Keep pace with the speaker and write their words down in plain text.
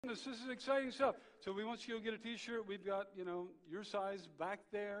This is exciting stuff. So we want you to get a T-shirt. We've got, your size back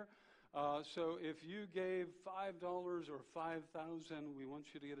there. So if you gave $5 or $5,000, we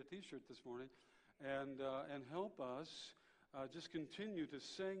want you to get a T-shirt this morning, and help us just continue to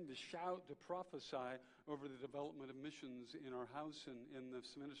sing, to shout, to prophesy over the development of missions in our house and in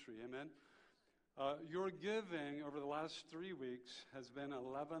this ministry. Amen. Your giving over the last 3 weeks has been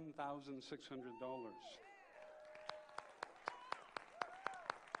 $11,600.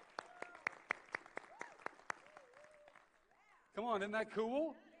 Come on, isn't that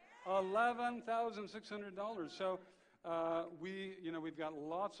cool? $11,600. So we've got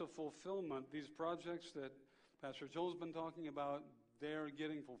lots of fulfillment. These projects that Pastor Joel's been talking about, they're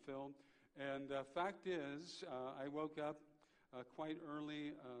getting fulfilled. And fact is, I woke up quite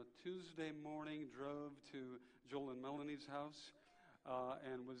early Tuesday morning, drove to Joel and Melanie's house,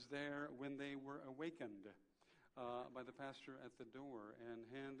 and was there when they were awakened by the pastor at the door, and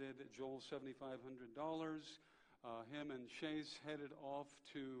handed Joel $7,500. Him and Chase headed off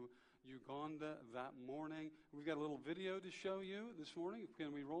to Uganda that morning. We've got a little video to show you this morning.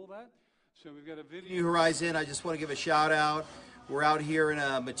 Can we roll that? So we've got a video. New Horizon, I just want to give a shout out. We're out here in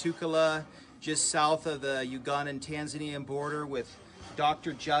Matukala, just south of the Ugandan-Tanzanian border with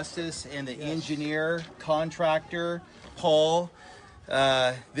Dr. Justice and the engineer, contractor, Paul.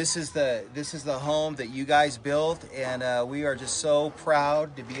 This is the home that you guys built, and we are just so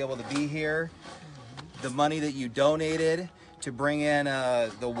proud to be able to be here. The money that you donated to bring in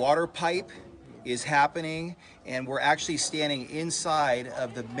the water pipe is happening, and we're actually standing inside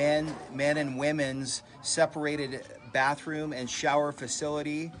of the men and women's separated bathroom and shower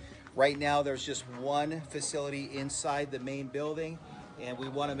facility. Right now there's just one facility inside the main building, and we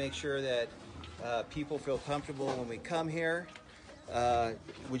want to make sure that people feel comfortable when we come here.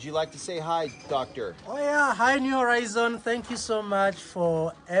 Would you like to say hi, Doctor? Oh yeah, hi New Horizon. Thank you so much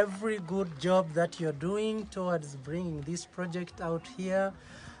for every good job that you're doing towards bringing this project out here.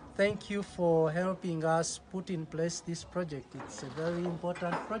 Thank you for helping us put in place this project. It's a very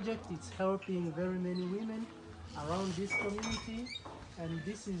important project. It's helping very many women around this community. And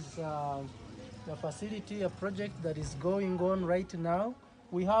this is a facility, a project that is going on right now.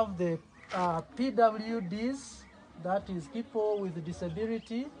 We have the PWDs, that is people with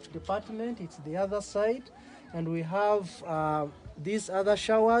disability department. It's the other side. And we have these other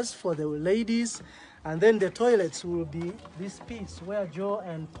showers for the ladies. And then the toilets will be this piece where Joe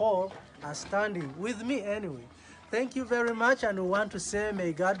and Paul are standing, with me anyway. Thank you very much, and we want to say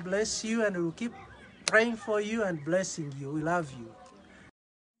may God bless you, and we'll keep praying for you and blessing you. We love you.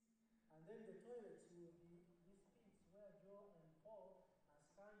 And then the toilets will be this piece where Joe and Paul are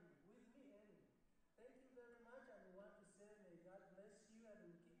standing, with me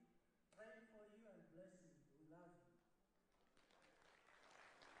anyway. Thank you very much, and we want to say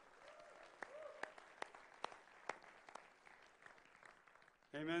may God bless you, and we'll keep praying for you and blessing you. We love you.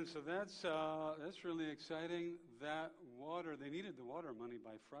 Amen. So that's really exciting. That water, they needed the water money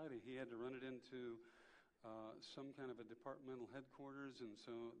by Friday. He had to run it into some kind of a departmental headquarters, and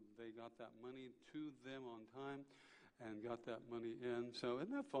so they got that money to them on time and got that money in. So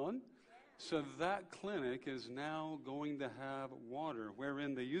isn't that fun? So that clinic is now going to have water,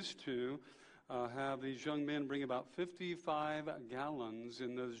 wherein they used to have these young men bring about 55 gallons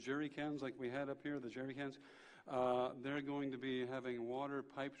in those jerry cans like we had up here, the jerry cans. They're going to be having water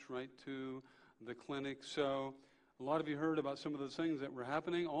piped right to the clinic. So a lot of you heard about some of those things that were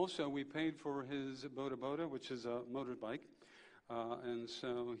happening. Also, we paid for his boda, which is a motorbike. And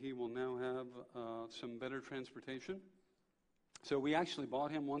so he will now have some better transportation. So we actually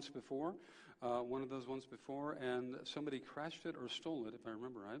bought him once before, one of those once before, and somebody crashed it or stole it, if I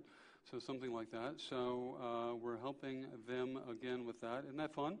remember right. So something like that. So we're helping them again with that. Isn't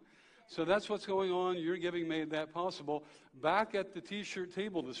that fun? So that's what's going on. Your giving made that possible. Back at the T-shirt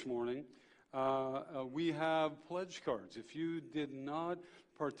table this morning, we have pledge cards. If you did not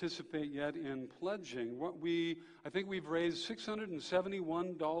participate yet in pledging, I think we've raised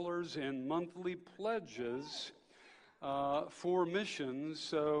 $671 in monthly pledges for missions.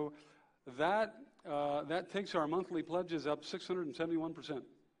 So that takes our monthly pledges up 671%.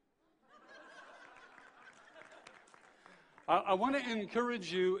 I want to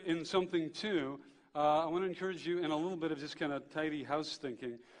encourage you in something, too. I want to encourage you in a little bit of just kind of tidy house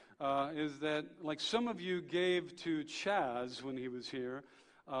thinking, is that, like, some of you gave to Chaz when he was here,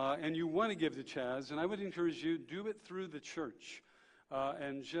 and you want to give to Chaz, and I would encourage you, do it through the church,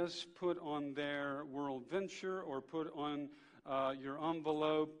 and just put on their World Venture or put on your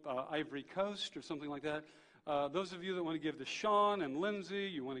envelope Ivory Coast or something like that. Those of you that want to give to Sean and Lindsay,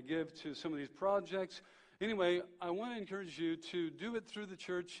 you want to give to some of these projects, Anyway, I want to encourage you to do it through the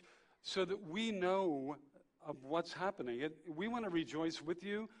church so that we know of what's happening. We want to rejoice with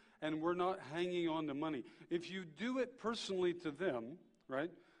you, and we're not hanging on to money. If you do it personally to them,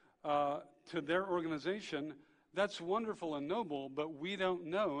 right, to their organization, that's wonderful and noble, but we don't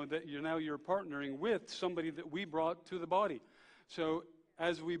know that you're partnering with somebody that we brought to the body. So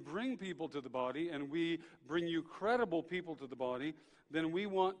as we bring people to the body and we bring you credible people to the body, then we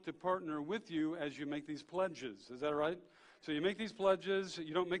want to partner with you as you make these pledges. Is that right? So you make these pledges.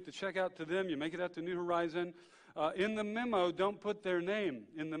 You don't make the check out to them. You make it out to New Horizon. In the memo, don't put their name.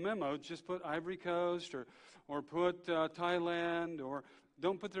 In the memo, just put Ivory Coast or put Thailand, or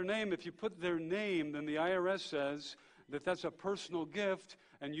don't put their name. If you put their name, then the IRS says that that's a personal gift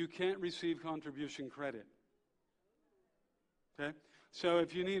and you can't receive contribution credit. Okay? So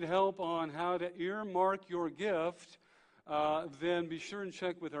if you need help on how to earmark your gift, then be sure and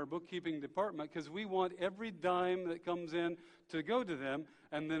check with our bookkeeping department, because we want every dime that comes in to go to them,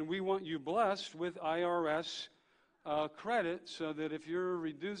 and then we want you blessed with IRS credit so that if you're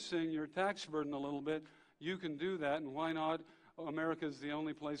reducing your tax burden a little bit, you can do that. And why not? America is the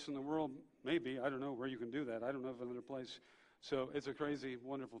only place in the world, maybe, I don't know where you can do that. I don't know of another place. So it's a crazy,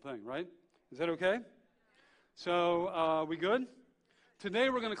 wonderful thing, right? Is that okay? So we good? Today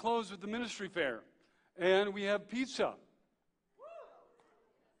we're going to close with the ministry fair, and we have pizza.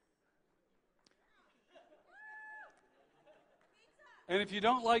 And if you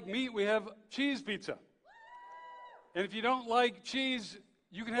don't like meat, we have cheese pizza. And if you don't like cheese,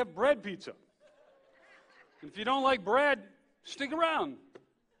 you can have bread pizza. And if you don't like bread, stick around.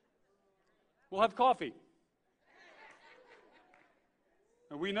 We'll have coffee.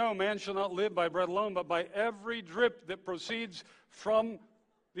 And we know man shall not live by bread alone, but by every drip that proceeds from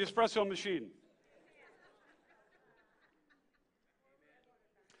the espresso machine.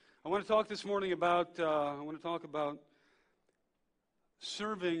 I want to talk this morning about,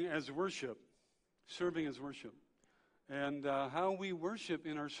 serving as worship. Serving as worship. And how we worship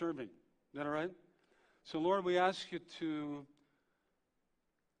in our serving. Is that all right? So, Lord, we ask you to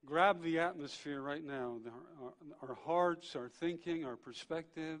grab the atmosphere right now, our hearts, our thinking, our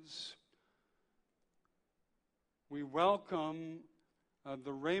perspectives. We welcome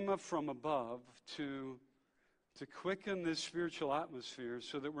the rhema from above to quicken this spiritual atmosphere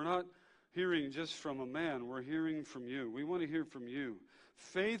so that we're not hearing just from a man, we're hearing from you. We want to hear from you.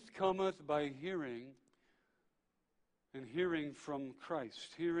 Faith cometh by hearing, and hearing from Christ,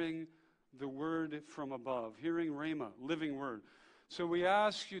 hearing the word from above, hearing rhema, living word. So we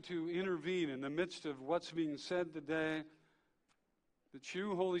ask you to intervene in the midst of what's being said today, that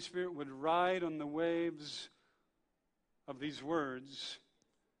you, Holy Spirit, would ride on the waves of these words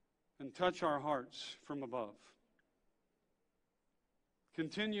and touch our hearts from above.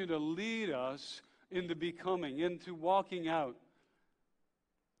 Continue to lead us into becoming, into walking out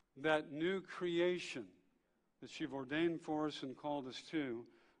that new creation that you've ordained for us and called us to.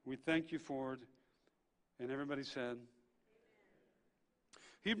 We thank you for it. And everybody said,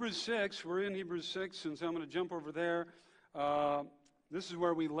 Hebrews 6, we're in Hebrews 6, and so I'm going to jump over there. This is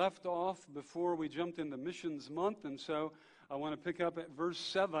where we left off before we jumped into Missions Month, and so I want to pick up at verse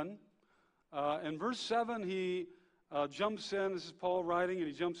 7. And verse 7, he jumps in. This is Paul writing, and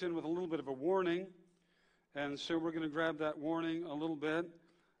he jumps in with a little bit of a warning. And so we're going to grab that warning a little bit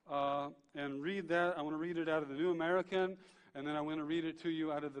and read that. I want to read it out of the New American, and then I want to read it to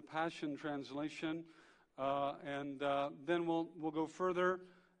you out of the Passion Translation. And then we'll go further.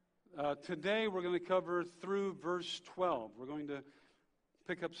 Today we're going to cover through verse 12. We're going to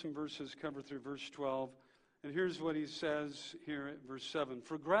pick up some verses, cover through verse 12. And here's what he says here at verse 7.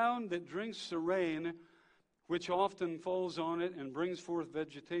 For ground that drinks the rain, which often falls on it and brings forth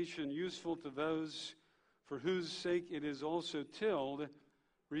vegetation useful to those for whose sake it is also tilled,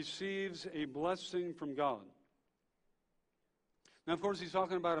 receives a blessing from God. Now, of course, he's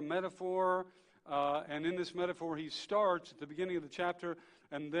talking about a metaphor, and in this metaphor he starts at the beginning of the chapter,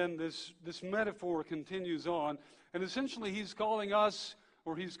 and then this metaphor continues on. And essentially he's calling us,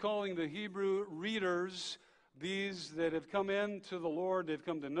 or he's calling the Hebrew readers, these that have come into the Lord, they've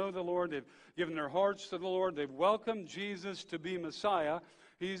come to know the Lord, they've given their hearts to the Lord, they've welcomed Jesus to be Messiah.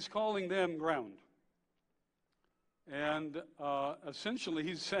 He's calling them ground. And essentially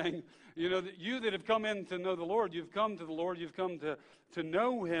he's saying, that you that have come in to know the Lord, you've come to the Lord, you've come to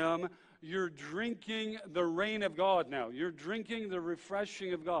know him, you're drinking the rain of God now. You're drinking the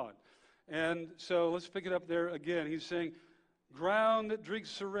refreshing of God. And so let's pick it up there again. He's saying, ground that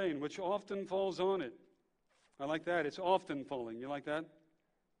drinks the rain, which often falls on it. I like that. It's often falling. You like that?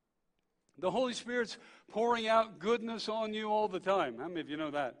 The Holy Spirit's pouring out goodness on you all the time. How many of you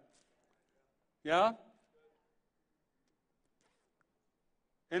know that? Yeah?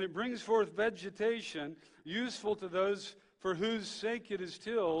 and it brings forth vegetation, useful to those for whose sake it is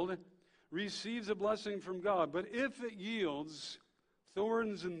tilled, receives a blessing from God. But if it yields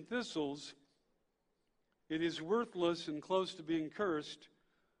thorns and thistles, it is worthless and close to being cursed,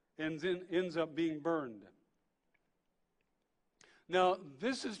 and then ends up being burned. Now,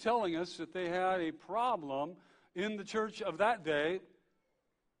 this is telling us that they had a problem in the church of that day,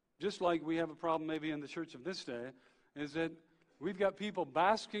 just like we have a problem maybe in the church of this day, is that we've got people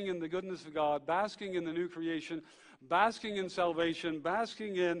basking in the goodness of God, basking in the new creation, basking in salvation,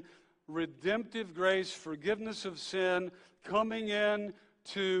 basking in redemptive grace, forgiveness of sin, coming in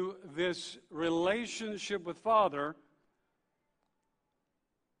to this relationship with Father,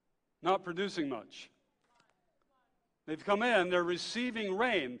 not producing much. They've come in, they're receiving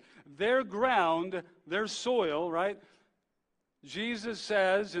rain. Their ground, their soil, right? Jesus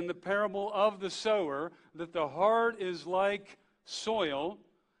says in the parable of the sower that the heart is like soil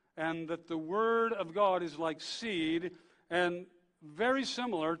and that the Word of God is like seed. And very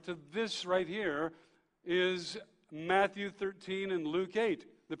similar to this right here is Matthew 13 and Luke 8,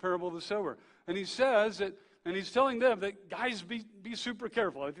 the parable of the sower. And he says that, and he's telling them that, guys, be super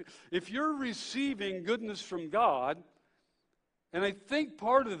careful. If you're receiving goodness from God, and I think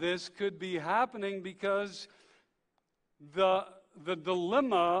part of this could be happening because the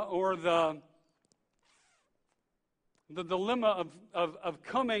dilemma or the dilemma of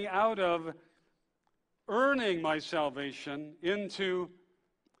coming out of earning my salvation into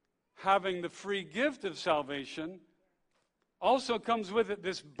having the free gift of salvation also comes with it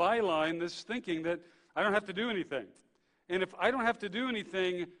this byline, this thinking that I don't have to do anything. And if I don't have to do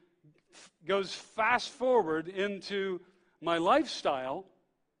anything, goes fast forward into my lifestyle,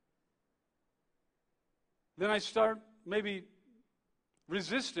 then I start maybe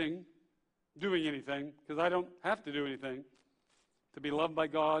resisting doing anything because I don't have to do anything to be loved by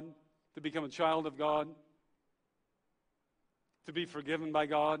God, to become a child of God, to be forgiven by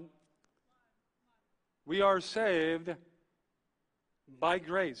God. We are saved by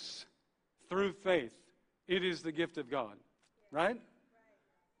grace through faith. It is the gift of God, right?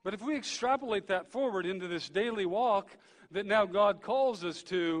 But if we extrapolate that forward into this daily walk that now God calls us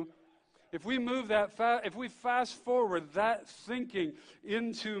to, if we move that, if we fast forward that thinking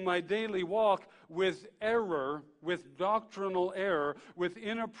into my daily walk with error, with doctrinal error, with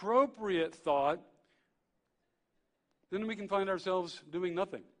inappropriate thought, then we can find ourselves doing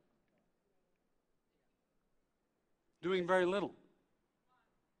nothing, doing very little.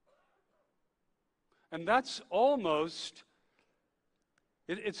 And that's almost,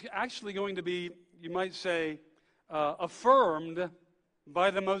 it's actually going to be, you might say, affirmed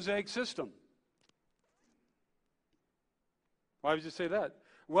by the Mosaic system. Why would you say that?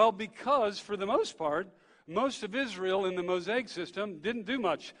 Well, because for the most part, most of Israel in the Mosaic system didn't do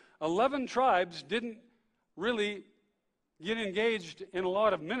much. 11 tribes didn't really get engaged in a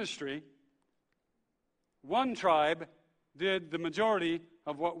lot of ministry. One tribe did the majority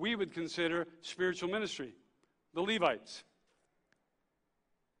of what we would consider spiritual ministry, the Levites.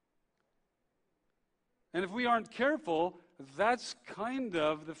 And if we aren't careful, that's kind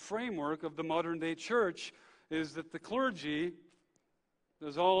of the framework of the modern day church, is that the clergy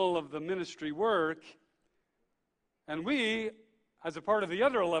does all of the ministry work, and we, as a part of the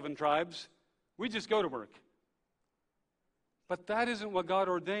other 11 tribes, we just go to work. But that isn't what God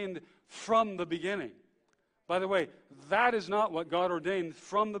ordained from the beginning. By the way, that is not what God ordained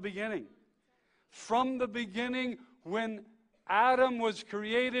from the beginning. From the beginning, when Adam was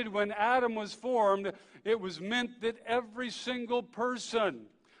created, when Adam was formed, it was meant that every single person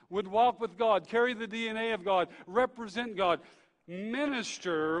would walk with God, carry the DNA of God, represent God,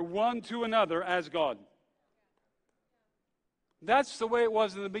 minister one to another as God. That's the way it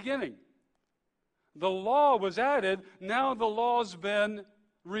was in the beginning. The law was added. Now the law's been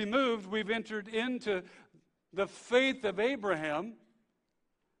removed. We've entered into the faith of Abraham.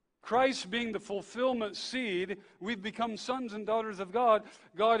 Christ being the fulfillment seed, we've become sons and daughters of God.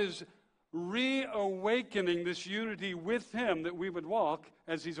 God is reawakening this unity with Him that we would walk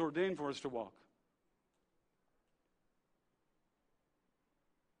as He's ordained for us to walk.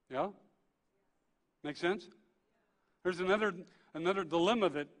 Yeah? Make sense? There's another dilemma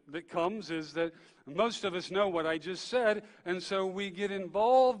that comes, is that most of us know what I just said, and so we get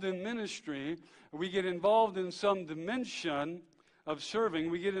involved in ministry, we get involved in some dimension of serving,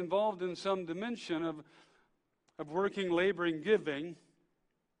 we get involved in some dimension of working, laboring, giving,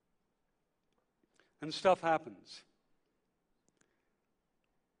 and stuff happens.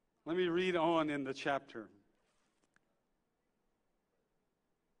 Let me read on in the chapter.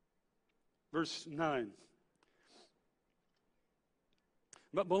 Verse 9.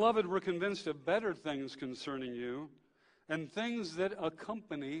 But, beloved, we're convinced of better things concerning you and things that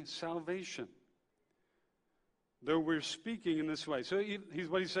accompany salvation. Though we're speaking in this way. So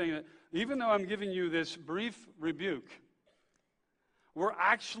he's saying, even though I'm giving you this brief rebuke, we're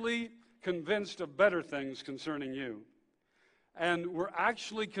actually convinced of better things concerning you. And we're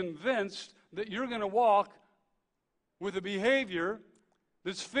actually convinced that you're going to walk with a behavior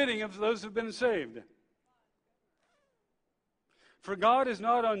that's fitting of those who've been saved. For God is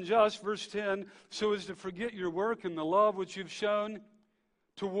not unjust, verse 10, so as to forget your work and the love which you've shown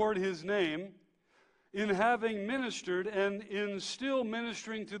toward his name, in having ministered and in still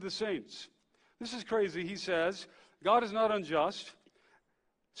ministering to the saints. This is crazy. He says, God is not unjust,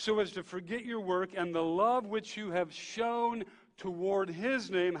 so as to forget your work and the love which you have shown toward his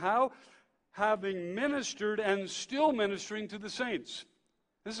name. How? Having ministered and still ministering to the saints.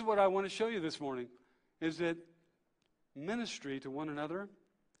 This is what I want to show you this morning, is that ministry to one another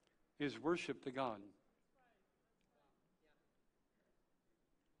is worship to God.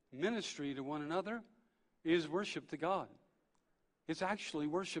 Ministry to one another is worship to God. It's actually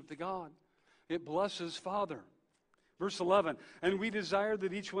worship to God. It blesses Father. Verse 11, and we desire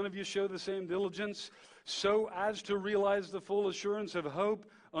that each one of you show the same diligence so as to realize the full assurance of hope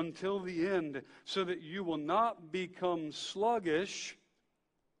until the end, so that you will not become sluggish,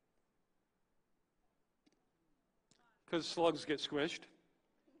 because slugs get squished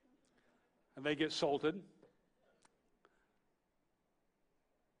and they get salted.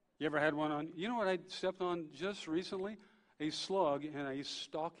 You ever had one on? You know what I stepped on just recently? A slug in a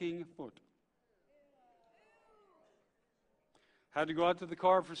stocking foot. Had to go out to the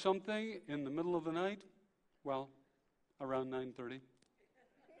car for something in the middle of the night. Well, around 9:30.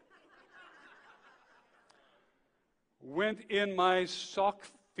 Went in my sock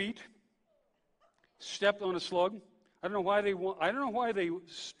feet. Stepped on a slug. I don't know why they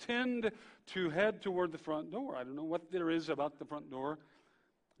tend to head toward the front door. I don't know what there is about the front door.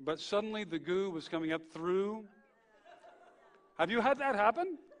 But suddenly the goo was coming up through. Have you had that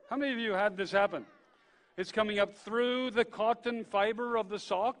happen? How many of you had this happen? It's coming up through the cotton fiber of the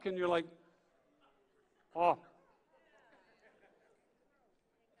sock, and you're like, oh.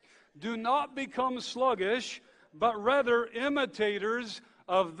 Do not become sluggish, but rather imitators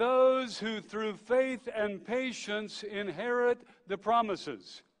of those who through faith and patience inherit the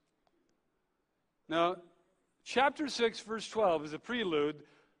promises. Now, chapter 6, verse 12 is a prelude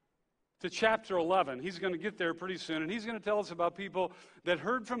to chapter 11. He's going to get there pretty soon, and he's going to tell us about people that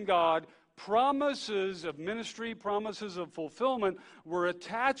heard from God. Promises of ministry, promises of fulfillment were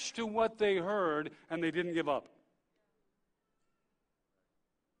attached to what they heard, and they didn't give up.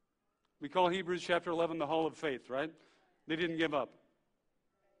 We call Hebrews chapter 11 the Hall of Faith, right? They didn't give up.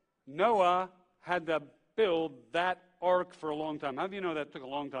 Noah had to build that ark for a long time. How do you know that took a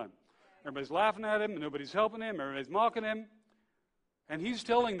long time? Everybody's laughing at him, and nobody's helping him, everybody's mocking him. And he's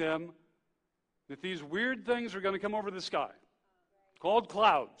telling them that these weird things are going to come over the sky, called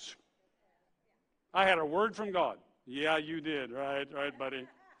clouds. I had a word from God. Yeah, you did. Right, buddy.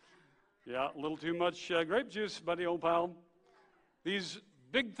 Yeah, a little too much grape juice, buddy, old pal. These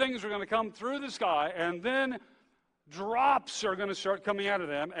big things are going to come through the sky, and then drops are going to start coming out of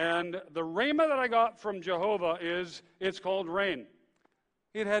them. And the rhema that I got from Jehovah is, it's called rain.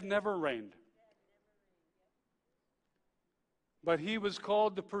 It had never rained. But he was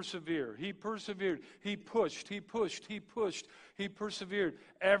called to persevere. He persevered. He pushed. He pushed. He pushed. He persevered.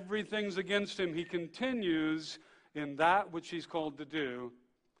 Everything's against him. He continues in that which he's called to do,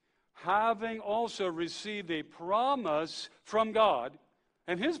 having also received a promise from God.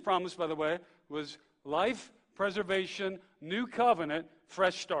 And his promise, by the way, was life, preservation, new covenant,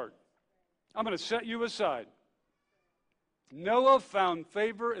 fresh start. I'm going to set you aside. Noah found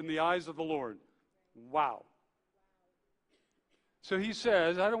favor in the eyes of the Lord. Wow. So he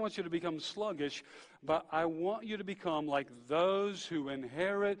says, I don't want you to become sluggish, but I want you to become like those who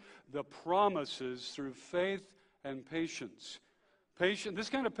inherit the promises through faith and patience. This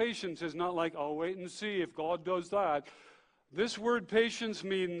kind of patience is not like, I'll wait and see if God does that. This word patience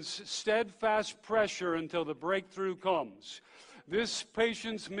means steadfast pressure until the breakthrough comes. This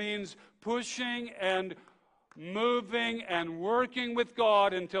patience means pushing and moving and working with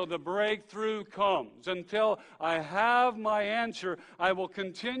God until the breakthrough comes. Until I have my answer, I will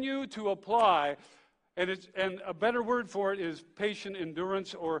continue to apply. And a better word for it is patient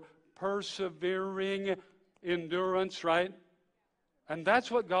endurance or persevering endurance, right? And that's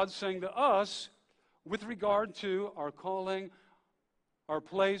what God's saying to us with regard to our calling, our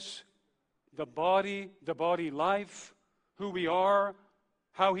place, the body life, who we are,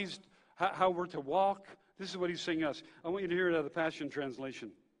 how we're to walk. This is what he's saying us. I want you to hear it out of the Passion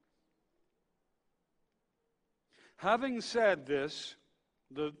Translation. Having said this,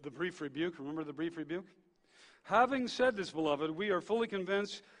 the brief rebuke, remember the brief rebuke? Having said this, beloved, we are fully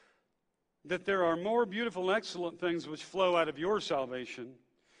convinced that there are more beautiful and excellent things which flow out of your salvation.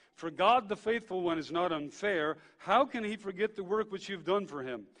 For God the faithful one is not unfair. How can he forget the work which you've done for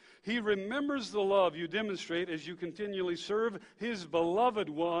him? He remembers the love you demonstrate as you continually serve his beloved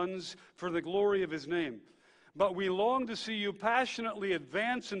ones for the glory of his name. But we long to see you passionately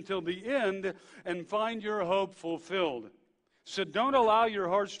advance until the end and find your hope fulfilled. So don't allow your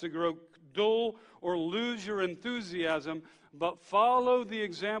hearts to grow dull or lose your enthusiasm, but follow the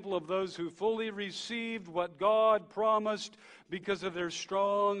example of those who fully received what God promised because of their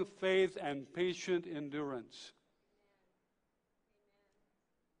strong faith and patient endurance.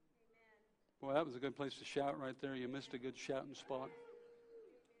 Boy, that was a good place to shout right there. You missed a good shouting spot.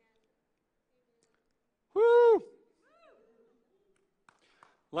 Woo!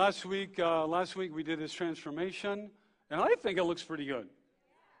 Last week we did this transformation, and I think it looks pretty good.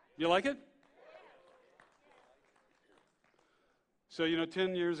 You like it? So,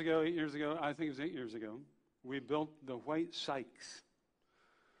 10 years ago, 8 years ago, I think it was 8 years ago, we built the White Sykes.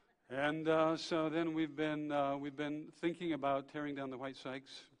 And so then we've been thinking about tearing down the White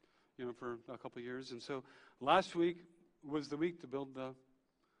Sykes, for a couple of years. And so last week was the week to build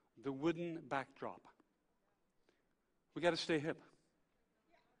the wooden backdrop. We got to stay hip,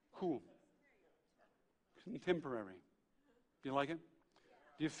 cool, contemporary. Do you like it?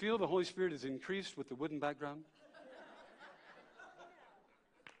 Do you feel the Holy Spirit is increased with the wooden background?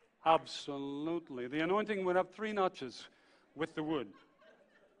 Absolutely. The anointing went up 3 notches with the wood.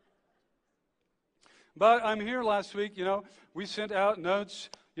 But I'm here last week, we sent out notes,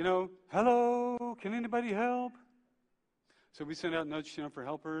 hello, can anybody help? So we sent out notes, for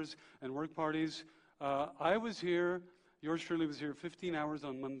helpers and work parties. I was here, yours truly was here 15 hours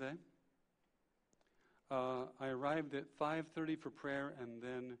on Monday. I arrived at 5:30 for prayer, and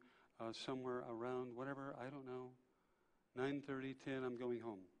then somewhere around, whatever, I don't know, 9:30, 10, I'm going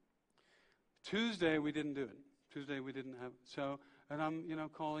home. Tuesday, we didn't do it. Tuesday, we didn't have, and I'm,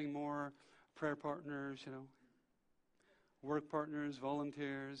 calling more prayer partners, work partners,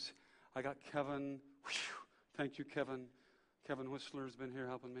 volunteers. I got Kevin. Whew, thank you, Kevin. Kevin Whistler's been here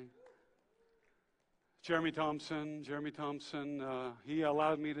helping me. Jeremy Thompson, he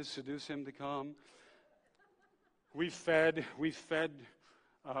allowed me to seduce him to come. We fed,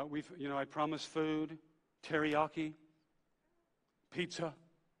 I promised food, teriyaki, pizza,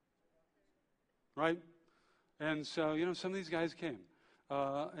 right? And so, some of these guys came.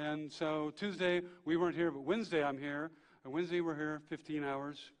 And so Tuesday, we weren't here, but Wednesday I'm here. Wednesday we're here 15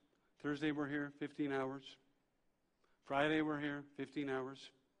 hours. Thursday we're here 15 hours. Friday we're here 15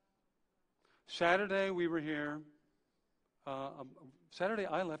 hours. Saturday we were here. Saturday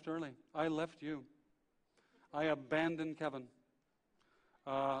I left early. I left you. I abandoned Kevin.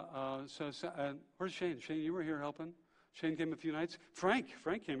 Where's Shane? Shane, you were here helping. Shane came a few nights. Frank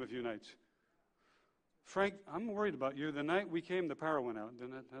came a few nights. Frank, I'm worried about you. The night we came, the power went out,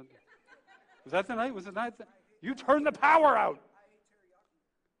 didn't it? Was that the night? Was it the night? You turned the power out.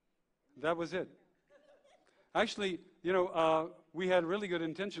 That was it. Actually, we had really good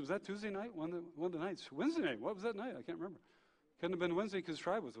intentions. Was that Tuesday night? One of the nights. Wednesday night. What was that night? I can't remember. Couldn't have been Wednesday because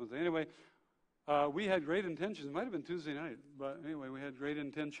Tribe was Wednesday. Anyway, we had great intentions. It might have been Tuesday night. But anyway, we had great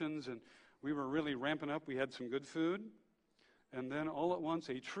intentions, and we were really ramping up. We had some good food. And then all at once,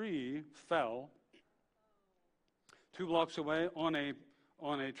 a tree fell 2 blocks away on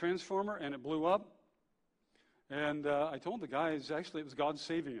a transformer, and it blew up. And I told the guys, actually, it was God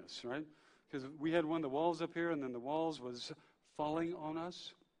saving us, right? Because we had one of the walls up here, and then the walls was falling on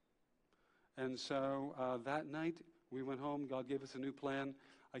us. And so that night, we went home. God gave us a new plan.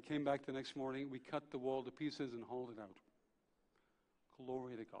 I came back the next morning. We cut the wall to pieces and hauled it out.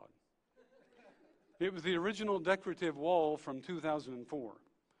 Glory to God. It was the original decorative wall from 2004.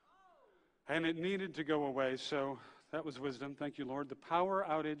 And it needed to go away, so that was wisdom. Thank you, Lord. The power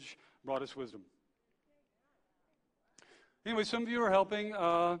outage brought us wisdom. Anyway, some of you are helping.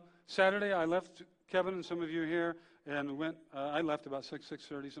 Saturday, I left Kevin and some of you here and went. I left about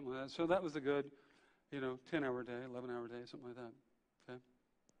 6:30, something like that. So that was a good, 10-hour day, 11-hour day, something like that. Okay.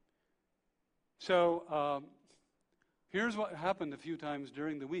 So here's what happened a few times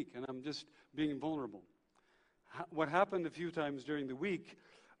during the week, and I'm just being vulnerable. What happened a few times during the week,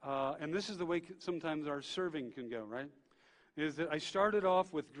 and this is the way sometimes our serving can go, right? Is that I started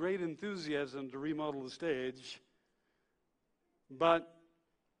off with great enthusiasm to remodel the stage. But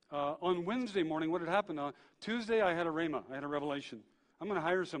on Wednesday morning, what had happened? On Tuesday, I had a rhema. I had a revelation. I'm going to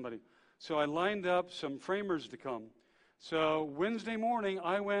hire somebody. So I lined up some framers to come. So Wednesday morning,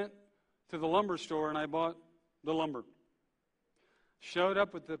 I went to the lumber store and I bought the lumber. Showed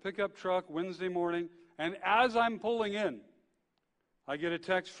up with the pickup truck Wednesday morning, and as I'm pulling in, I get a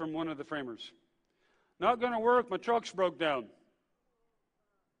text from one of the framers. Not going to work, my truck's broke down.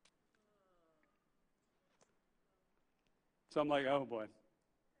 So I'm like, oh boy.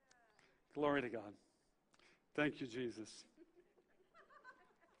 Glory to God. Thank you, Jesus.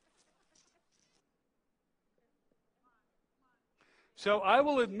 So I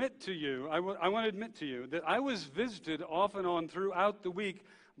will admit to you, I want to admit to you that I was visited off and on throughout the week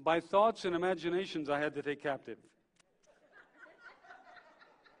by thoughts and imaginations I had to take captive.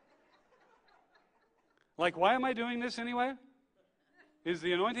 Like, why am I doing this anyway? Is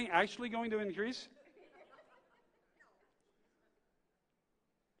the anointing actually going to increase?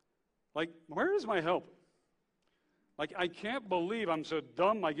 Like, where is my help? Like, I can't believe I'm so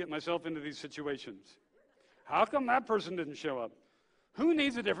dumb I get myself into these situations. How come that person didn't show up? Who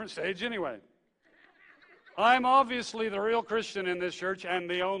needs a different stage anyway? I'm obviously the real Christian in this church and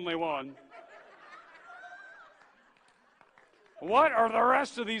the only one. What are the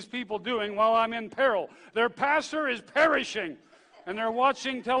rest of these people doing while I'm in peril? Their pastor is perishing, and they're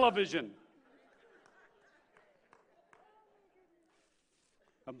watching television.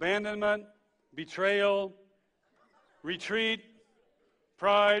 Abandonment, betrayal, retreat,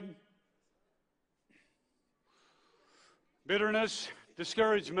 pride, bitterness,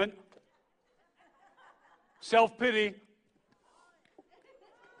 discouragement, self-pity,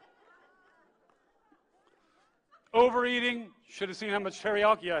 overeating, should have seen how much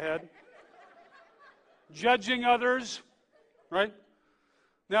teriyaki I had, judging others, right?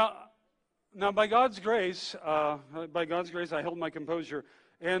 Now by God's grace, I held my composure.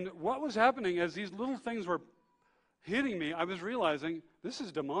 And what was happening as these little things were hitting me, I was realizing this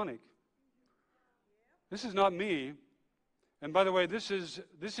is demonic. This is not me. And by the way, this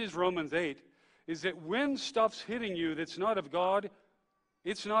is Romans 8, is that when stuff's hitting you that's not of God,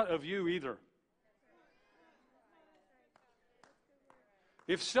 it's not of you either.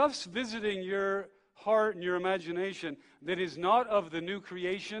 If stuff's visiting your heart and your imagination that is not of the new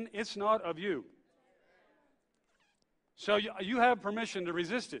creation, it's not of you. So you have permission to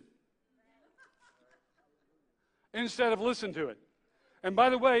resist it instead of listen to it. And by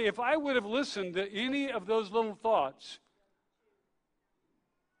the way, if I would have listened to any of those little thoughts,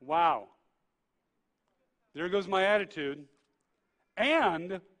 wow, there goes my attitude,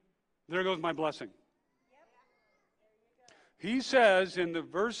 and there goes my blessing. He says in the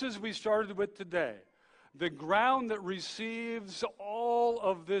verses we started with today, the ground that receives all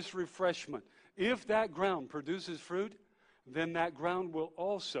of this refreshment, if that ground produces fruit, then that ground will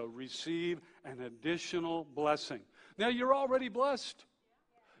also receive an additional blessing. Now, you're already blessed.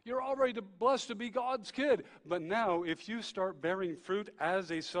 You're already blessed to be God's kid. But now, if you start bearing fruit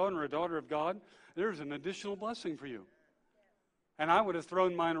as a son or a daughter of God, there's an additional blessing for you. And I would have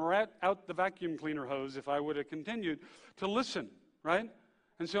thrown mine right out the vacuum cleaner hose if I would have continued to listen, right?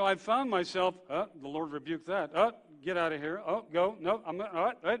 And so I found myself, the Lord rebuked that. Get out of here. Go. No, I'm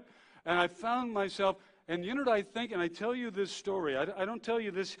not. Right? And I found myself, and you know what I think? And I tell you this story. I don't tell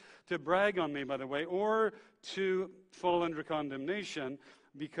you this to brag on me, by the way, or to fall under condemnation,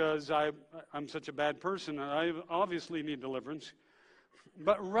 because I'm such a bad person and I obviously need deliverance.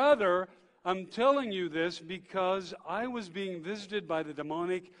 But rather, I'm telling you this because I was being visited by the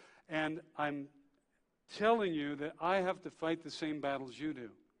demonic, and I'm telling you that I have to fight the same battles you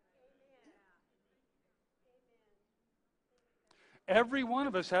do. Every one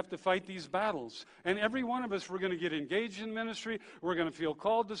of us have to fight these battles. And every one of us, we're going to get engaged in ministry. We're going to feel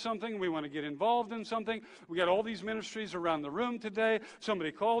called to something. We want to get involved in something. We got all these ministries around the room today.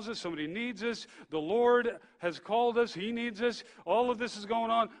 Somebody calls us. Somebody needs us. The Lord has called us. He needs us. All of this is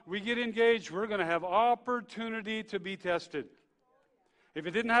going on. We get engaged. We're going to have opportunity to be tested. If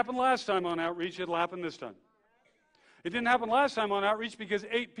it didn't happen last time on outreach, it'll happen this time. It didn't happen last time on outreach because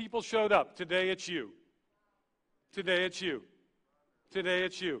 8 people showed up. Today it's you. Today it's you. Today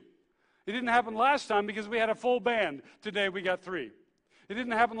it's you. It didn't happen last time because we had a full band. Today we got 3. It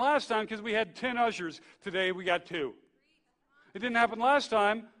didn't happen last time because we had 10 ushers. Today we got 2. It didn't happen last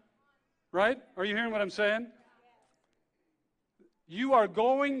time, right? Are you hearing what I'm saying? You are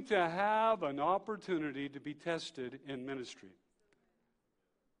going to have an opportunity to be tested in ministry.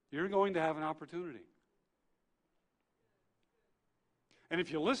 You're going to have an opportunity. And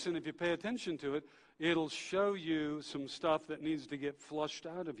if you listen, if you pay attention to it, it'll show you some stuff that needs to get flushed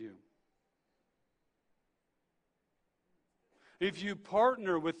out of you. If you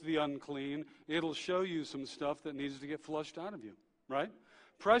partner with the unclean, it'll show you some stuff that needs to get flushed out of you, right?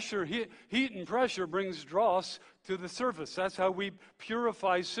 pressure, heat and pressure brings dross to the surface. That's how we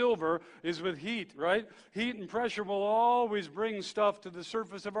purify silver, is with heat, right? Heat and pressure will always bring stuff to the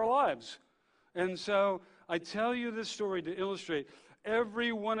surface of our lives. And so I tell you this story to illustrate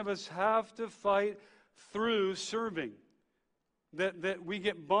every one of us have to fight through serving. That we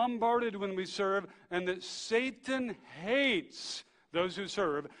get bombarded when we serve, and that Satan hates those who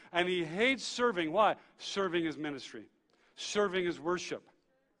serve, and he hates serving. Why? Serving is ministry. Serving is worship.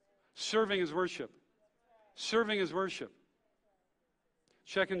 Serving is worship. Serving is worship.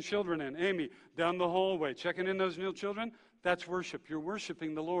 Checking children in. Amy, down the hallway, checking in those new children. That's worship. You're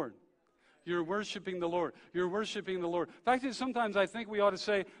worshiping the Lord. You're worshiping the Lord. You're worshiping the Lord. In fact, sometimes I think we ought to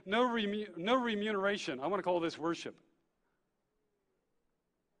say, no remuneration. I want to call this worship.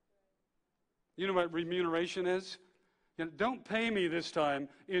 You know what remuneration is? You know, don't pay me this time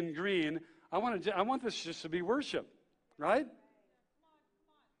in green. I want this just to be worship, right?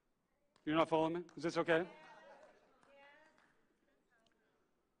 You're not following me? Is this okay?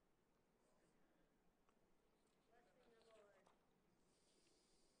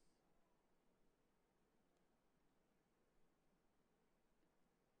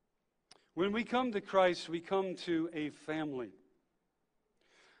 When we come to Christ, we come to a family.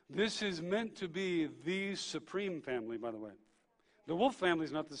 This is meant to be the supreme family, by the way. The Wolf family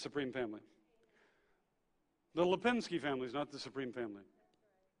is not the supreme family. The Lipinski family is not the supreme family.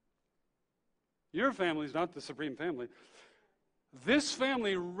 Your family is not the supreme family. This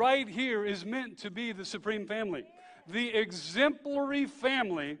family right here is meant to be the supreme family. The exemplary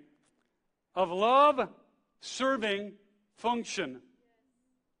family of love, serving, function.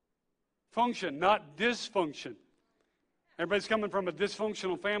 Function, not dysfunction. Everybody's coming from a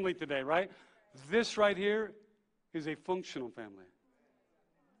dysfunctional family today, right? This right here is a functional family.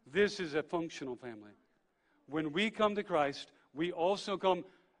 This is a functional family. When we come to Christ, we also come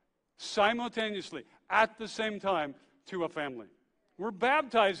simultaneously, at the same time, to a family. We're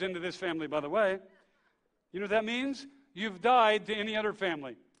baptized into this family, by the way. You know what that means? You've died to any other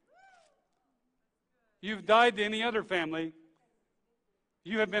family. You've died to any other family.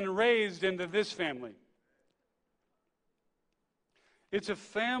 You have been raised into this family. It's a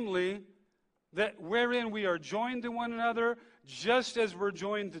family wherein we are joined to one another, just as we're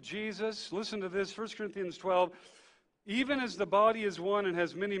joined to Jesus. Listen to this, 1 Corinthians 12. Even as the body is one and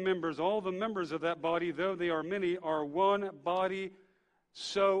has many members, all the members of that body, though they are many, are one body,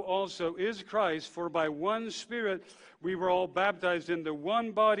 so also is Christ. For by one Spirit we were all baptized into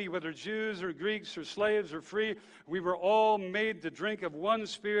one body, whether Jews or Greeks or slaves or free. We were all made to drink of one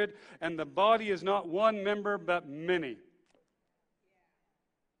Spirit, and the body is not one member, but many.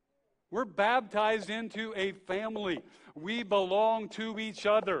 We're baptized into a family. We belong to each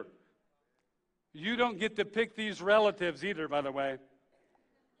other. You don't get to pick these relatives either, by the way.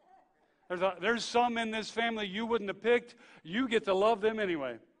 There's some in this family you wouldn't have picked. You get to love them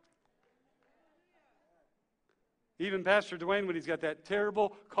anyway. Even Pastor Dwain, when he's got that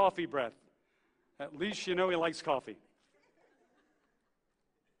terrible coffee breath, at least you know he likes coffee.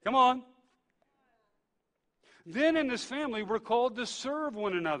 Come on. Then in this family, we're called to serve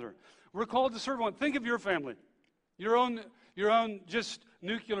one another. We're called to serve one. Think of your family, your own just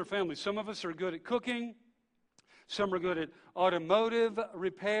nuclear family. Some of us are good at cooking. Some are good at automotive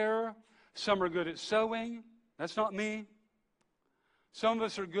repair. Some are good at sewing. That's not me. Some of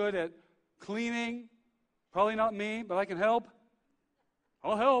us are good at cleaning. Probably not me, but I can help.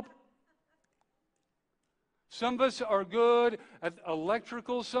 I'll help. Some of us are good at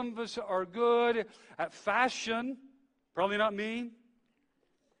electrical. Some of us are good at fashion. Probably not me.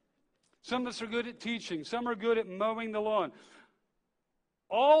 Some of us are good at teaching. Some are good at mowing the lawn.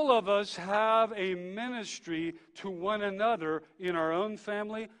 All of us have a ministry to one another in our own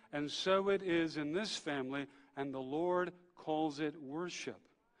family, and so it is in this family, and the Lord calls it worship.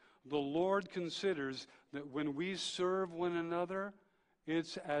 The Lord considers that when we serve one another,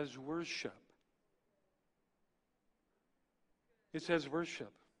 it's as worship. It's as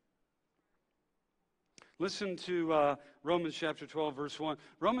worship. Listen to Romans chapter 12, verse 1.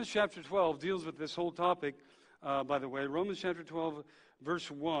 Romans chapter 12 deals with this whole topic, by the way. Romans chapter 12, verse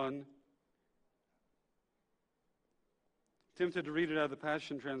 1. Tempted to read it out of the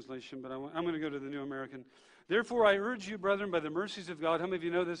Passion Translation, but I'm going to go to the New American. Therefore, I urge you, brethren, by the mercies of God. How many of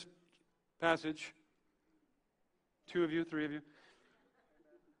you know this passage? 2 of you, 3 of you.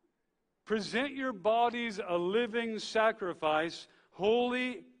 Present your bodies a living sacrifice,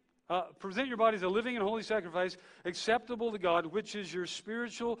 holy. Present your bodies a living and holy sacrifice, acceptable to God, which is your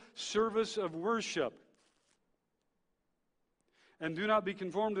spiritual service of worship. And do not be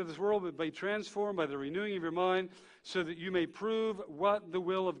conformed to this world, but be transformed by the renewing of your mind, so that you may prove what the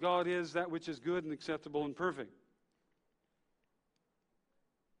will of God is, that which is good and acceptable and perfect.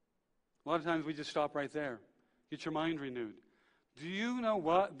 A lot of times we just stop right there. Get your mind renewed. Do you know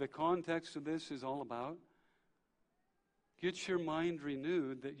what the context of this is all about? Get your mind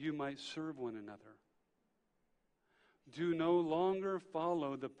renewed that you might serve one another. Do no longer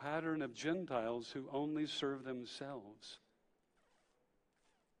follow the pattern of Gentiles who only serve themselves.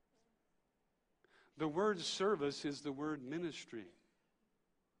 The word service is the word ministry.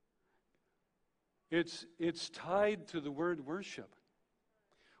 It's tied to the word worship.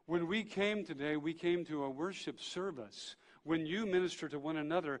 When we came today, we came to a worship service. When you minister to one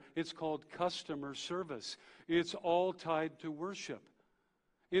another, it's called customer service. It's all tied to worship.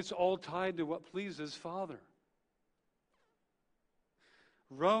 It's all tied to what pleases Father.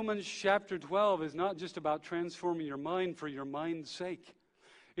 Romans chapter 12 is not just about transforming your mind for your mind's sake.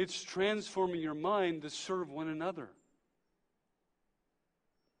 It's transforming your mind to serve one another.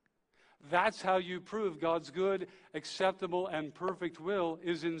 That's how you prove God's good, acceptable, and perfect will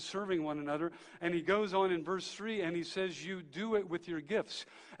is in serving one another. And he goes on in verse 3 and he says, you do it with your gifts.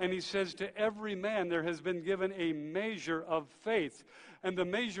 And he says, to every man there has been given a measure of faith. And the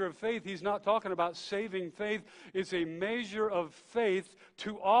measure of faith, he's not talking about saving faith. It's a measure of faith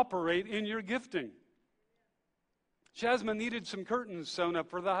to operate in your gifting. Jasmine needed some curtains sewn up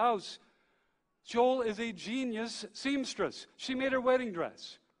for the house. Joel is a genius seamstress. She made her wedding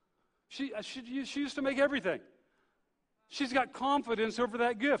dress. She used to make everything. She's got confidence over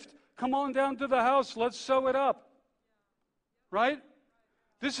that gift. Come on down to the house. Let's sew it up. Right?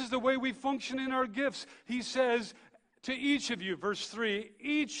 This is the way we function in our gifts. He says to each of you, verse 3,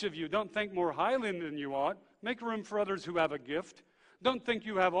 each of you, don't think more highly than you ought. Make room for others who have a gift. Don't think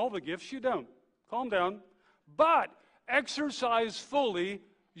you have all the gifts. You don't. Calm down. But exercise fully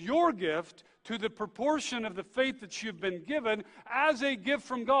your gift to the proportion of the faith that you've been given as a gift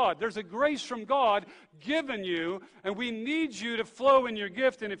from God. There's a grace from God given you, and we need you to flow in your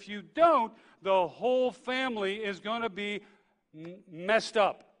gift. And if you don't, the whole family is going to be messed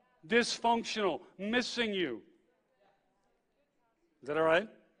up, dysfunctional, missing you. Is that all right?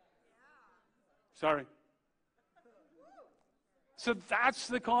 Sorry. So that's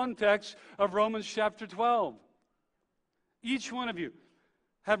the context of Romans chapter 12. Each one of you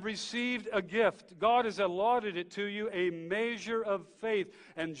have received a gift. God has allotted it to you, a measure of faith.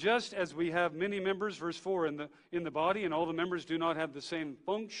 And just as we have many members, verse 4, in the body, and all the members do not have the same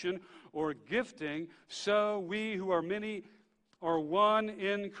function or gifting, so we who are many are one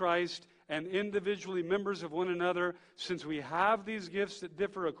in Christ and individually members of one another. Since we have these gifts that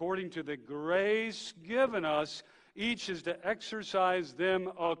differ according to the grace given us, each is to exercise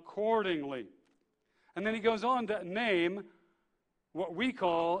them accordingly. And then he goes on to name what we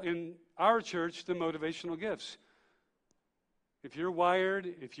call in our church the motivational gifts. If you're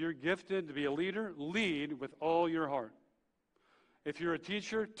wired, if you're gifted to be a leader, lead with all your heart. If you're a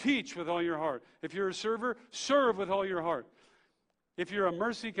teacher, teach with all your heart. If you're a server, serve with all your heart. If you're a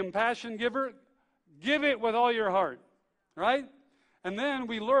mercy, compassion giver, give it with all your heart. Right? And then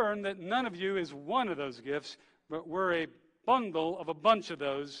we learn that none of you is one of those gifts, but we're a bundle of a bunch of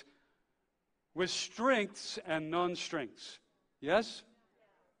those with strengths and non-strengths. Yes?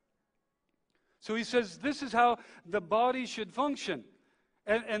 So he says this is how the body should function.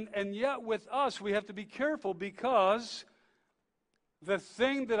 And yet with us we have to be careful, because the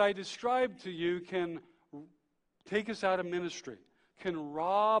thing that I described to you can take us out of ministry, can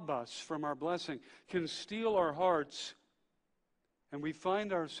rob us from our blessing, can steal our hearts, and we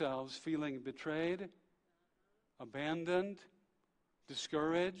find ourselves feeling betrayed, abandoned,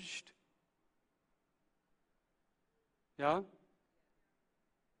 discouraged. Yeah?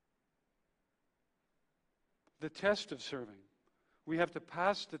 The test of serving. We have to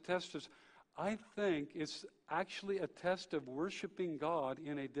pass the test of... I think it's actually a test of worshiping God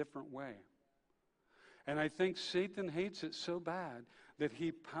in a different way. And I think Satan hates it so bad that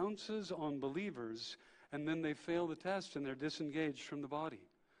he pounces on believers, and then they fail the test and they're disengaged from the body.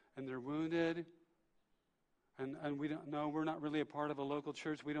 And they're wounded. And we don't know, we're not really a part of a local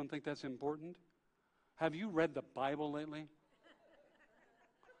church. We don't think that's important. Have you read the Bible lately?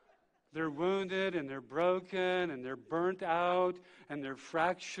 They're wounded and they're broken and they're burnt out and they're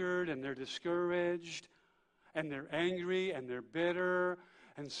fractured and they're discouraged and they're angry and they're bitter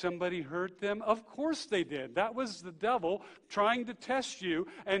and somebody hurt them? Of course they did. That was the devil trying to test you,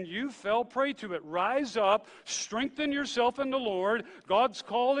 and you fell prey to it. Rise up, strengthen yourself in the Lord. God's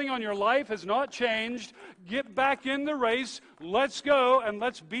calling on your life has not changed. Get back in the race. Let's go, and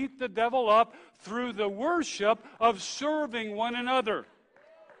let's beat the devil up through the worship of serving one another.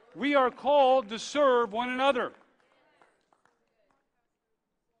 We are called to serve one another.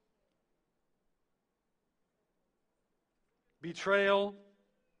 Betrayal,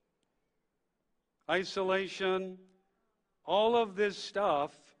 isolation, all of this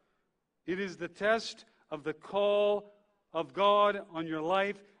stuff, it is the test of the call of God on your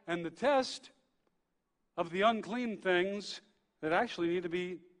life and the test of the unclean things that actually need to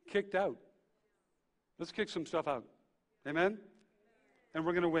be kicked out. Let's kick some stuff out. Amen? And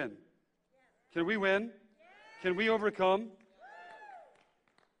we're going to win. Can we win? Can we overcome?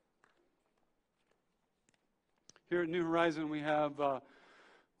 Here at New Horizon, we have a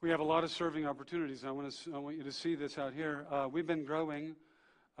lot of serving opportunities. I want you to see this out here. We've been growing.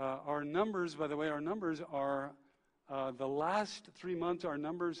 Our numbers, by the way, are the last 3 months. Our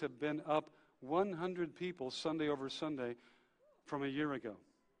numbers have been up 100 people Sunday over Sunday from a year ago.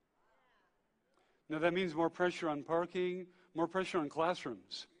 Now that means more pressure on parking, more pressure on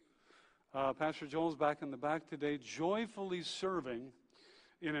classrooms. Pastor Joel's back in the back today, joyfully serving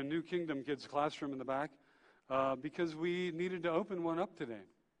in a New Kingdom Kids classroom in the back. Because we needed to open one up today.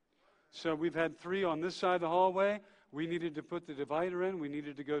 So we've had 3 on this side of the hallway. We needed to put the divider in. We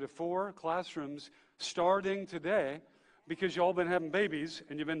needed to go to 4 classrooms starting today because you all been having babies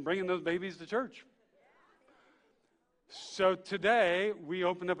and you've been bringing those babies to church. So today we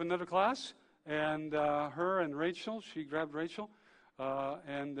opened up another class, and her and Rachel, she grabbed Rachel,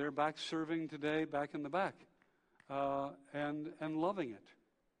 and they're back serving today back in the back and loving it.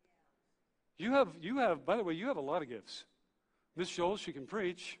 You have, by the way, you have a lot of gifts. Miss Joel, she can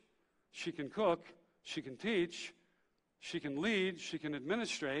preach, she can cook, she can teach, she can lead, she can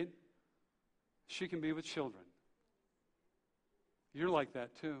administrate, she can be with children. You're like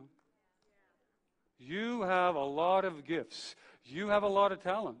that too. You have a lot of gifts. You have a lot of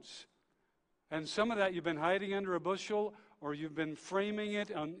talents. And some of that you've been hiding under a bushel, or you've been framing it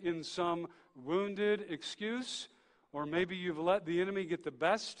in some wounded excuse, or maybe you've let the enemy get the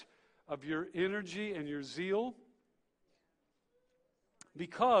best of your energy and your zeal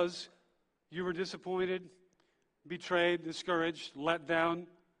because you were disappointed, betrayed, discouraged, let down.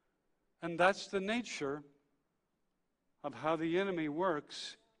 And that's the nature of how the enemy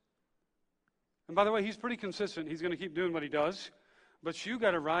works. And by the way, he's pretty consistent. He's going to keep doing what he does. But you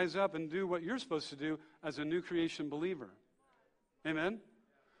got to rise up and do what you're supposed to do as a new creation believer. Amen?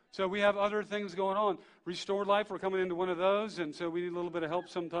 So we have other things going on. Restored Life, we're coming into one of those, and so we need a little bit of help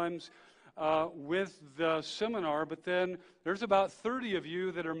sometimes with the seminar. But then there's about 30 of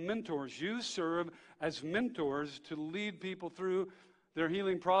you that are mentors. You serve as mentors to lead people through their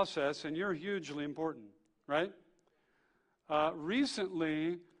healing process, and you're hugely important, right?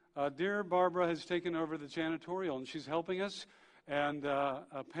 Recently, dear Barbara has taken over the janitorial, and she's helping us. And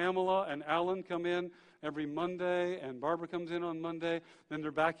Pamela and Alan come in every Monday, and Barbara comes in on Monday. Then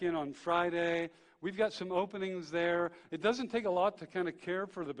they're back in on Friday. We've got some openings there. It doesn't take a lot to kind of care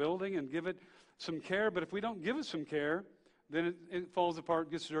for the building and give it some care, but if we don't give it some care, then it falls apart,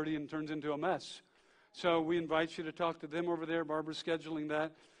 gets dirty, and turns into a mess. So we invite you to talk to them over there. Barbara's scheduling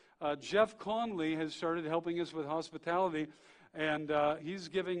that. Jeff Conley has started helping us with hospitality, and he's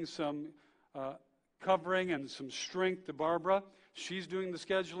giving some covering and some strength to Barbara. She's doing the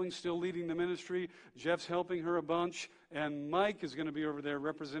scheduling, still leading the ministry. Jeff's helping her a bunch. And Mike is going to be over there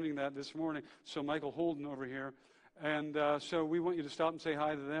representing that this morning. So Michael Holden over here. And so we want you to stop and say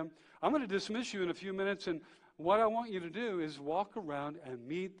hi to them. I'm going to dismiss you in a few minutes. And what I want you to do is walk around and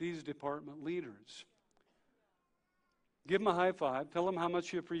meet these department leaders. Give them a high five. Tell them how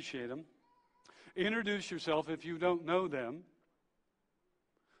much you appreciate them. Introduce yourself if you don't know them.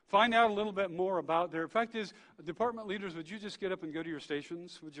 Find out a little bit more about their... In fact is, department leaders, would you just get up and go to your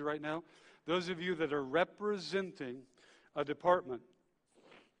stations, would you, right now? Those of you that are representing a department.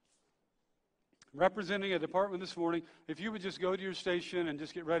 Representing a department this morning, if you would just go to your station and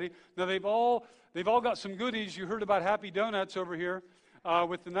just get ready. Now, they've all got some goodies. You heard about Happy Donuts over here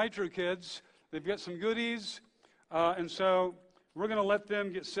with the Nitro kids. They've got some goodies. And so we're going to let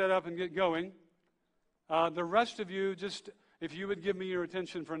them get set up and get going. The rest of you, just... if you would give me your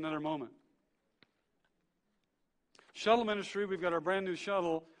attention for another moment. Shuttle ministry, we've got our brand new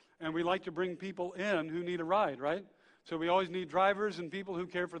shuttle, and we like to bring people in who need a ride, right? So we always need drivers and people who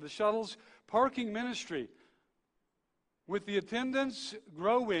care for the shuttles. Parking ministry. With the attendance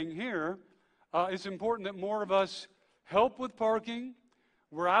growing here, it's important that more of us help with parking.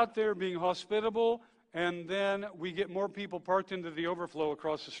 we're out there being hospitable, and then we get more people parked into the overflow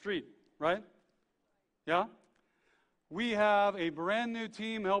across the street, right? Yeah? We have a brand new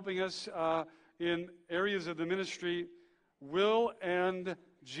team helping us in areas of the ministry, Will and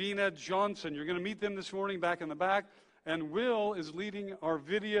Gina Johnson. You're going to meet them this morning back in the back. And Will is leading our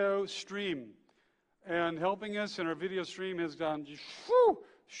video stream and helping us. And our video stream has gone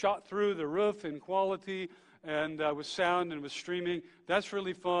shot through the roof in quality and with sound and with streaming. That's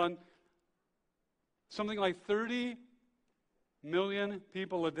really fun. Something like 30 million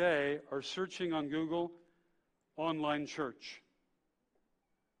people a day are searching on Google online church.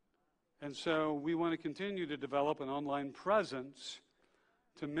 And so we want to continue to develop an online presence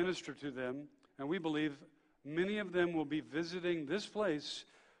to minister to them. And we believe many of them will be visiting this place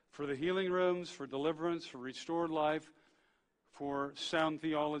for the healing rooms, for deliverance, for restored life, for sound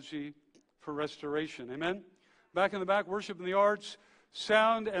theology, for restoration. Amen? Back in the back, worship and the arts,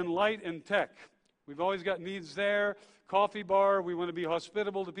 sound and light and tech. We've always got needs there. Coffee bar, we want to be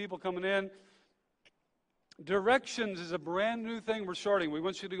hospitable to people coming in. Directions is a brand new thing we're starting. We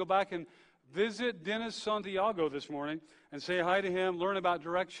want you to go back and visit Dennis Santiago this morning and say hi to him, learn about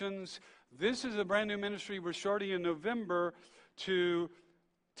directions. This is a brand new ministry we're starting in November to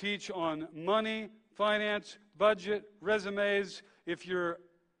teach on money, finance, budget, resumes. If you're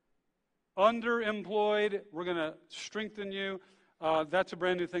underemployed, we're going to strengthen you. That's a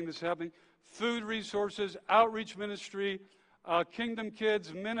brand new thing that's happening. Food resources, outreach ministry, Kingdom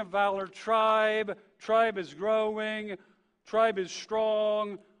Kids, Men of Valor, Tribe. Tribe is growing. Tribe is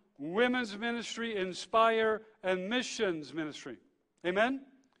strong. Women's ministry, Inspire, and missions ministry. Amen?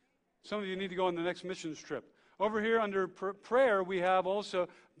 Some of you need to go on the next missions trip. Over here under prayer, we have also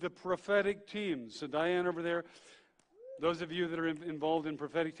the prophetic teams. So Diane over there, those of you that are involved in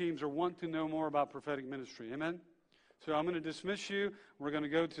prophetic teams or want to know more about prophetic ministry. Amen? So I'm going to dismiss you. We're going to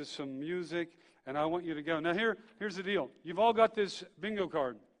go to some music, and I want you to go. Now here's the deal. You've all got this bingo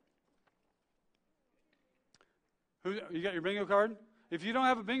card. You got your bingo card? If you don't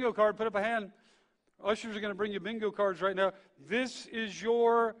have a bingo card, put up a hand. Ushers are going to bring you bingo cards right now. This is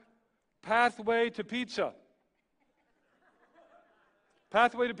your pathway to pizza.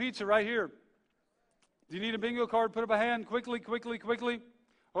 Pathway to pizza right here. Do you need a bingo card? Put up a hand. Quickly, quickly, quickly.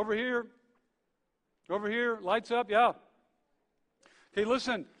 Over here. Over here. Lights up. Yeah. Okay,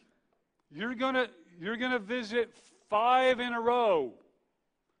 listen. You're gonna visit 5 in a row.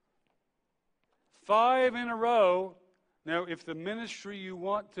 5 in a row. Now, if the ministry you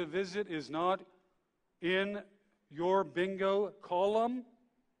want to visit is not in your bingo column,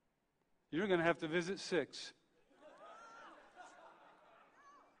 you're going to have to visit 6.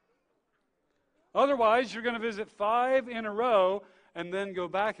 Otherwise, you're going to visit 5 in a row and then go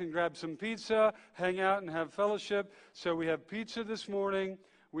back and grab some pizza, hang out and have fellowship. So we have pizza this morning.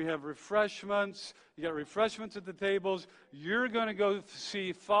 We have refreshments. You got refreshments at the tables. You're going to go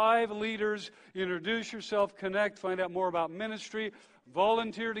see 5 leaders, introduce yourself, connect, find out more about ministry,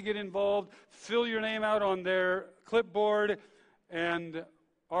 volunteer to get involved, fill your name out on their clipboard, and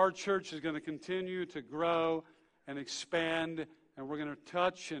our church is going to continue to grow and expand, and we're going to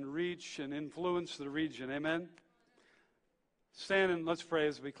touch and reach and influence the region. Amen? Stand and let's pray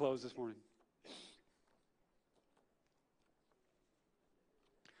as we close this morning.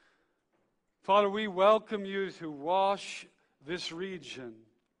 Father, we welcome you to wash this region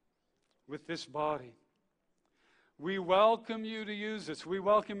with this body. We welcome you to use us. We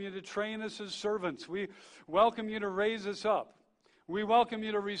welcome you to train us as servants. We welcome you to raise us up. We welcome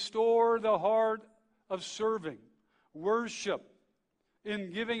you to restore the heart of serving, worship,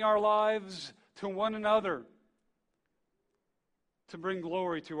 in giving our lives to one another to bring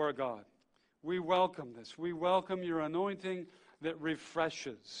glory to our God. We welcome this. We welcome your anointing that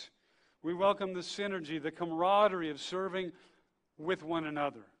refreshes. We welcome the synergy, the camaraderie of serving with one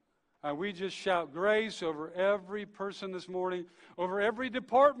another. We just shout grace over every person this morning, over every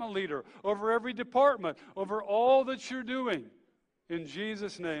department leader, over every department, over all that you're doing. In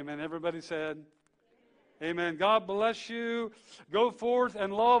Jesus' name. And everybody said, amen. God bless you. Go forth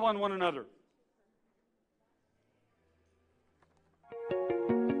and love on one another.